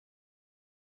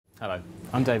Hello,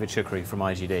 I'm David Shukri from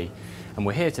IGD, and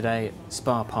we're here today at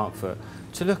SPAR Parkfoot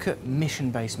to look at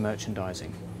mission-based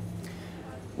merchandising.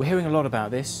 We're hearing a lot about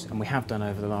this, and we have done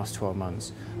over the last 12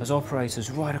 months, as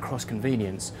operators right across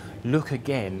convenience look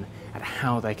again at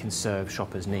how they can serve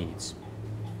shoppers' needs.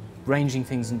 Ranging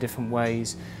things in different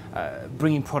ways,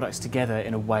 bringing products together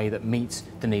in a way that meets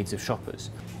the needs of shoppers.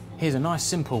 Here's a nice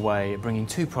simple way of bringing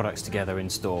two products together in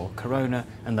store, Corona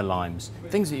and the limes,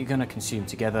 things that you're going to consume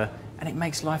together, and it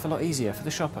makes life a lot easier for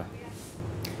the shopper.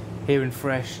 Here in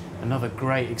Fresh, another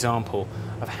great example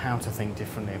of how to think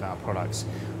differently about products.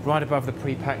 Right above the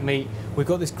pre-packed meat, we've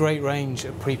got this great range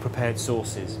of pre-prepared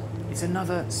sauces. It's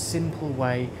another simple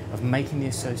way of making the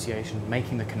association,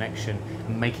 making the connection,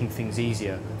 and making things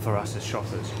easier for us as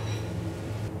shoppers.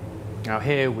 Now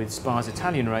here with SPAR's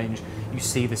Italian range, you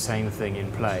see the same thing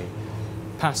in play.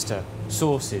 Pasta,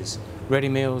 sauces, ready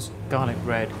meals, garlic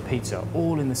bread, pizza,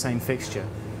 all in the same fixture,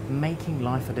 making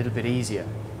life a little bit easier.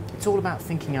 It's all about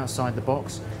thinking outside the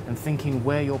box and thinking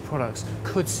where your products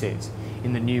could sit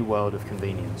in the new world of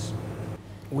convenience.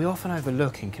 We often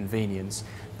overlook in convenience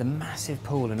the massive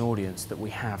pool and audience that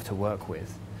we have to work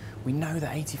with. We know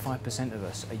that 85% of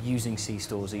us are using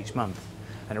C-stores each month,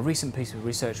 and a recent piece of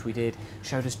research we did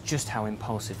showed us just how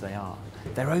impulsive they are.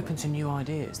 They're open to new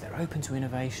ideas, they're open to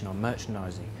innovation on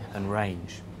merchandising and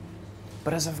range.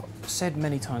 But as I've said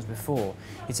many times before,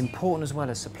 it's important as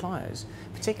well as suppliers,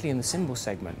 particularly in the symbol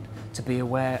segment, to be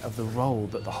aware of the role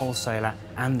that the wholesaler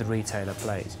and the retailer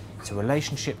plays. It's a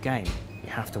relationship game. You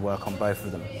have to work on both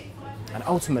of them. And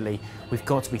ultimately, we've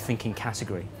got to be thinking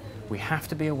category. We have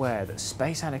to be aware that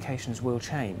space allocations will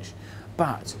change,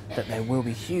 but that there will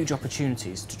be huge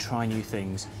opportunities to try new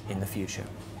things in the future.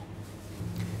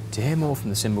 To hear more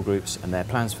from the symbol groups and their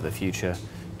plans for the future,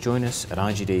 join us at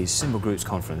IGD's Symbol Groups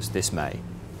Conference this May.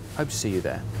 Hope to see you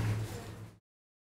there.